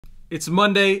It's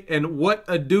Monday, and what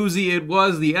a doozy it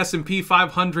was. The S&P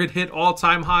 500 hit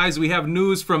all-time highs. We have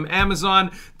news from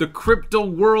Amazon, the crypto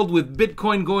world with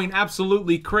Bitcoin going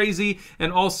absolutely crazy,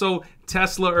 and also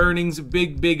Tesla earnings,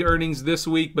 big earnings this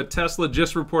week. But Tesla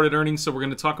just reported earnings, so we're going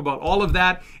to talk about all of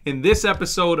that in this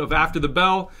episode of After the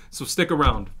Bell, so stick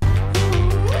around.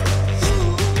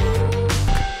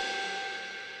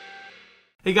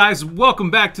 Hey guys, welcome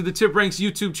back to the TipRanks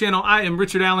YouTube channel. I am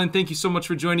Richard Allen. Thank you so much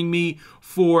for joining me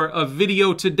for a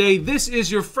video today. This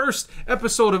is your first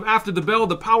episode of After the Bell.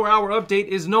 The Power Hour update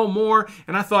is no more,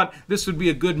 and I thought this would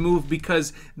be a good move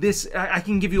because I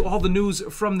can give you all the news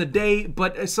from the day,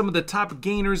 but some of the top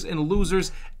gainers and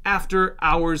losers after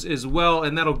hours as well,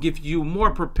 and that'll give you more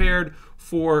prepared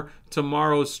for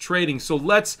tomorrow's trading. So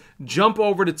let's jump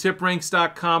over to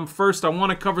TipRanks.com. First, I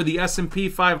want to cover the S&P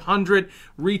 500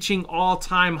 reaching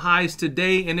all-time highs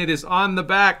today, and it is on the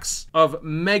backs of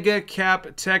mega cap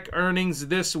tech earnings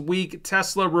this week.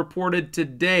 Tesla reported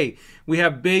today. We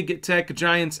have big tech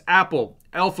giants Apple,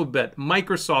 Alphabet,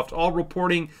 Microsoft all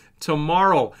reporting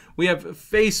tomorrow. We have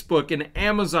Facebook and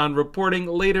Amazon reporting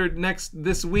later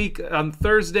this week on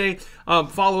Thursday,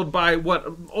 followed by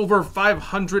over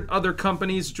 500 other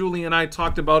companies. Julie and I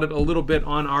talked about it a little bit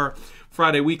on our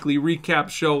Friday weekly recap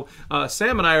show.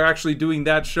 Sam and I are actually doing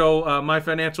that show, My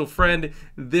Financial Friend,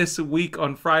 this week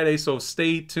on Friday, so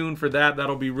stay tuned for that.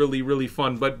 That'll be really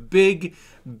fun. But big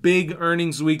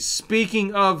earnings week.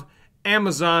 Speaking of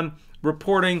Amazon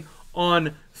reporting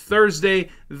on Thursday,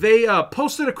 they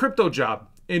posted a crypto job,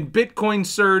 and Bitcoin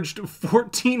surged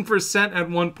 14% at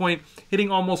one point, hitting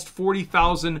almost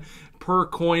 40,000 per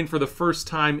coin for the first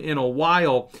time in a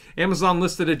while. Amazon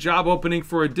listed a job opening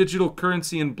for a digital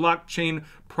currency and blockchain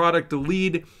product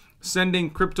lead, sending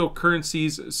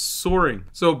cryptocurrencies soaring.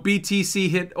 So BTC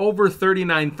hit over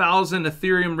 39,000,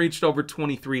 Ethereum reached over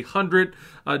 2,300,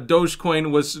 Dogecoin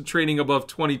was trading above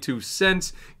 22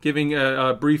 cents, giving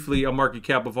briefly a market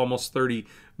cap of almost $30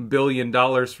 billion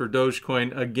for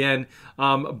Dogecoin again.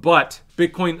 But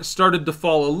Bitcoin started to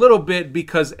fall a little bit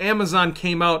because Amazon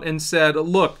came out and said,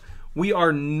 look, we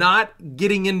are not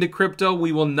getting into crypto.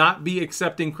 We will not be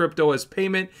accepting crypto as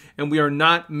payment, and we are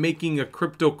not making a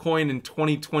crypto coin in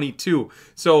 2022.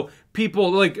 So people,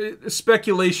 like,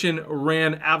 speculation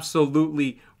ran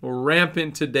absolutely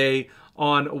rampant today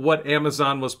on what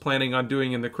Amazon was planning on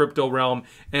doing in the crypto realm.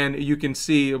 And you can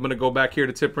see, I'm going to go back here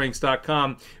to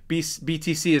TipRanks.com.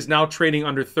 BTC is now trading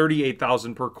under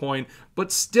 38,000 per coin,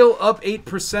 but still up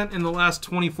 8% in the last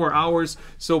 24 hours.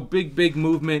 So big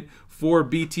movement for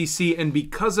BTC. And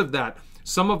because of that,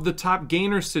 some of the top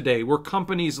gainers today were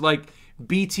companies like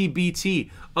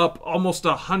BTBT, up almost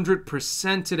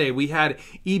 100% today. We had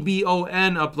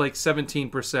EBON up like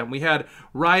 17%. We had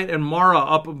Riot and Mara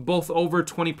up both over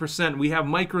 20%. We have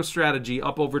MicroStrategy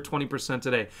up over 20%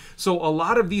 today. So a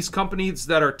lot of these companies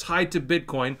that are tied to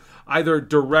Bitcoin, either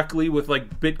directly with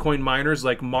like Bitcoin miners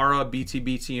like Mara,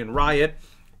 BTBT, and Riot,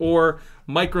 or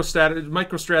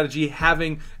MicroStrategy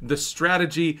having the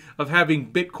strategy of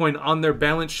having Bitcoin on their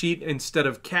balance sheet instead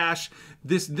of cash.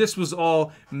 This was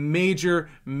all major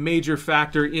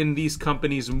factor in these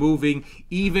companies moving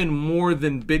even more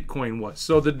than Bitcoin was.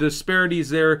 So the disparities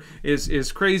there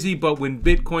is crazy, but when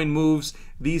Bitcoin moves,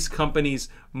 these companies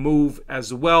move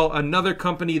as well. Another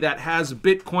company that has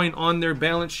Bitcoin on their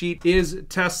balance sheet is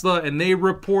Tesla, and they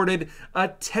reported a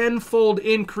 10-fold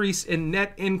increase in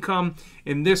net income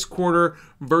in this quarter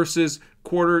versus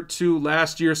quarter two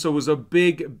last year. So it was a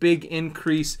big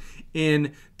increase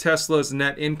in Tesla's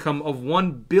net income of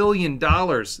 $1 billion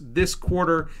this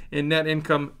quarter in net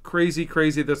income. Crazy.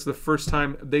 That's the first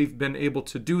time they've been able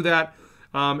to do that.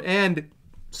 And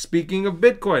speaking of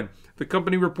Bitcoin, the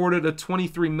company reported a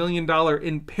 $23 million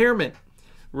impairment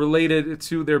related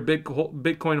to their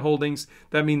Bitcoin holdings.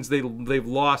 That means they've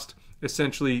lost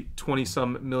essentially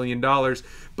 $20-some million.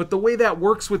 But the way that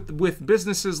works with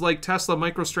businesses like Tesla,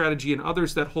 MicroStrategy, and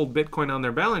others that hold Bitcoin on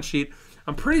their balance sheet,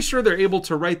 I'm pretty sure they're able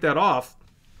to write that off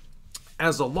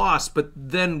as a loss. But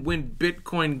then when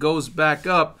Bitcoin goes back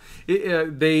up,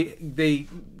 they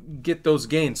get those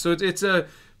gains. So it's a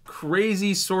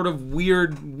crazy sort of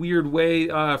weird way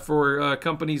for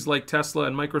companies like Tesla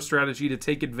and MicroStrategy to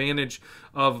take advantage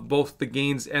of both the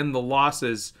gains and the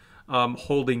losses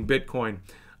holding Bitcoin.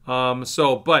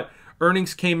 But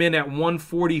earnings came in at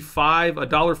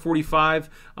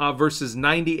 $1.45 versus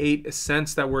 98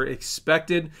 cents that were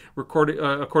expected,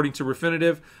 according to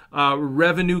Refinitiv.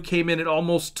 Revenue came in at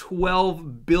almost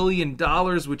 $12 billion,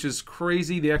 which is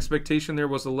crazy. The expectation there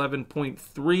was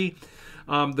 11.3.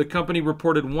 The company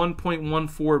reported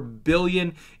 $1.14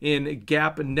 billion in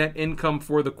GAAP net income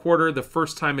for the quarter, the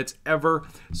first time it's ever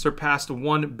surpassed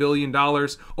 $1 billion.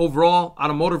 Overall,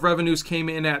 automotive revenues came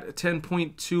in at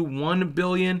 $10.21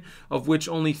 billion, of which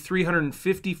only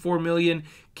 $354 million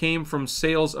came from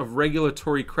sales of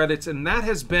regulatory credits, and that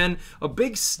has been a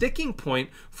big sticking point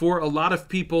for a lot of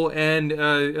people and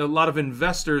a lot of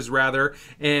investors, rather,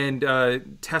 and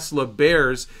Tesla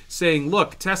bears, saying,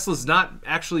 look, Tesla's not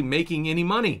actually making any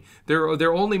money.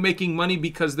 They're only making money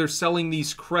because they're selling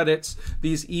these credits,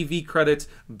 these EV credits,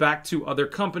 back to other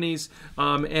companies,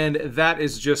 and that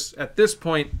is just, at this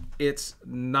point, it's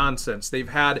nonsense. They've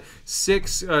had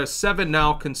 7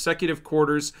 now consecutive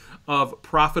quarters of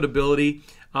profitability.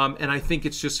 And I think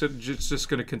it's just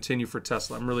going to continue for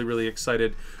Tesla. I'm really, really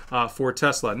excited for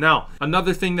Tesla. Now,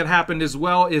 another thing that happened as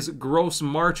well is gross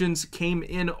margins came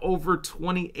in over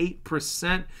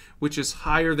 28%, which is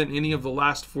higher than any of the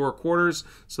last 4 quarters.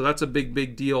 So that's a big,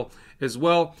 big deal as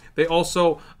well. They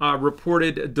also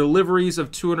reported deliveries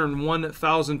of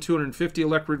 201,250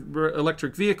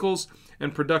 electric vehicles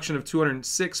and production of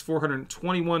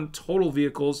 206,421 total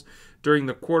vehicles during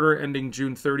the quarter ending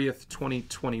June 30th,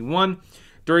 2021.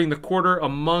 During the quarter,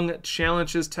 among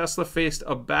challenges, Tesla faced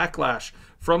a backlash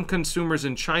from consumers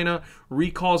in China,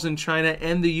 recalls in China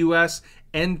and the US,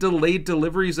 and delayed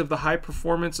deliveries of the high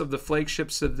performance of the flagship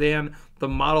sedan, the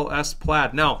Model S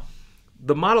Plaid. Now,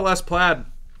 the Model S Plaid,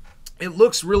 it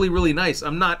looks really, really nice.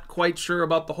 I'm not quite sure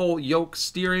about the whole yoke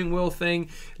steering wheel thing.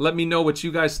 Let me know what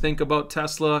you guys think about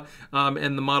Tesla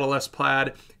and the Model S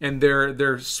Plaid, and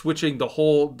they're switching the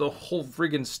whole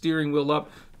friggin' steering wheel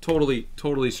up. Totally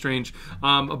strange.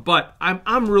 But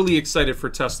I'm really excited for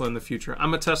Tesla in the future.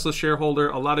 I'm a Tesla shareholder.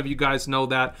 A lot of you guys know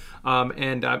that.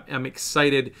 And I'm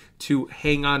excited to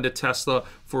hang on to Tesla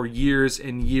for years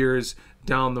and years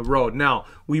down the road. Now,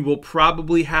 we will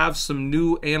probably have some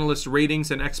new analyst ratings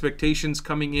and expectations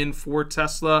coming in for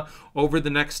Tesla over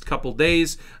the next couple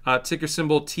days. Ticker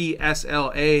symbol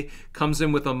TSLA comes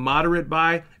in with a moderate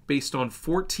buy based on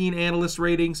 14 analyst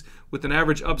ratings with an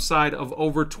average upside of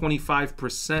over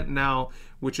 25% now,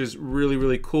 which is really,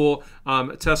 really cool.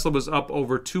 Tesla was up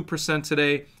over 2%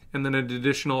 today, and then an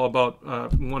additional about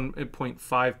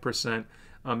 1.5%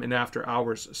 in after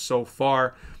hours so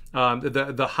far.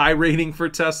 The high rating for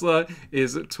Tesla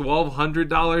is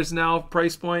 $1,200 now,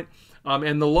 price point.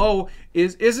 And the low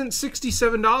isn't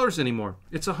 $67 anymore.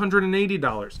 It's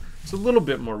 $180. It's a little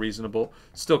bit more reasonable.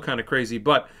 Still kind of crazy,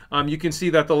 but you can see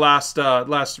that the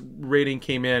last rating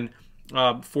came in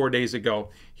 4 days ago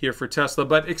here for Tesla.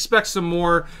 But expect some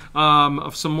more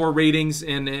ratings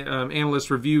and analyst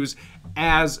reviews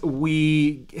as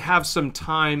we have some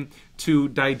time to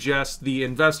digest the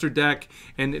investor deck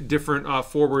and different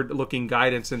forward-looking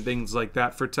guidance and things like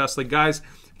that for Tesla. Guys,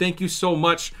 thank you so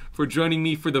much for joining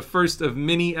me for the first of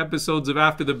many episodes of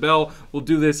After the Bell. We'll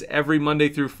do this every Monday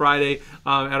through Friday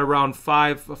at around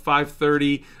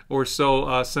 5:30 or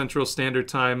so Central Standard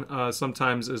Time,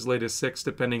 sometimes as late as 6,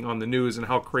 depending on the news and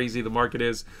how crazy the market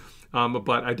is.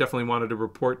 But I definitely wanted to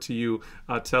report to you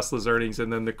Tesla's earnings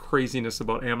and then the craziness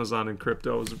about Amazon and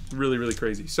crypto. It was really, really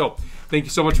crazy. So thank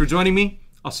you so much for joining me.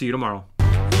 I'll see you tomorrow.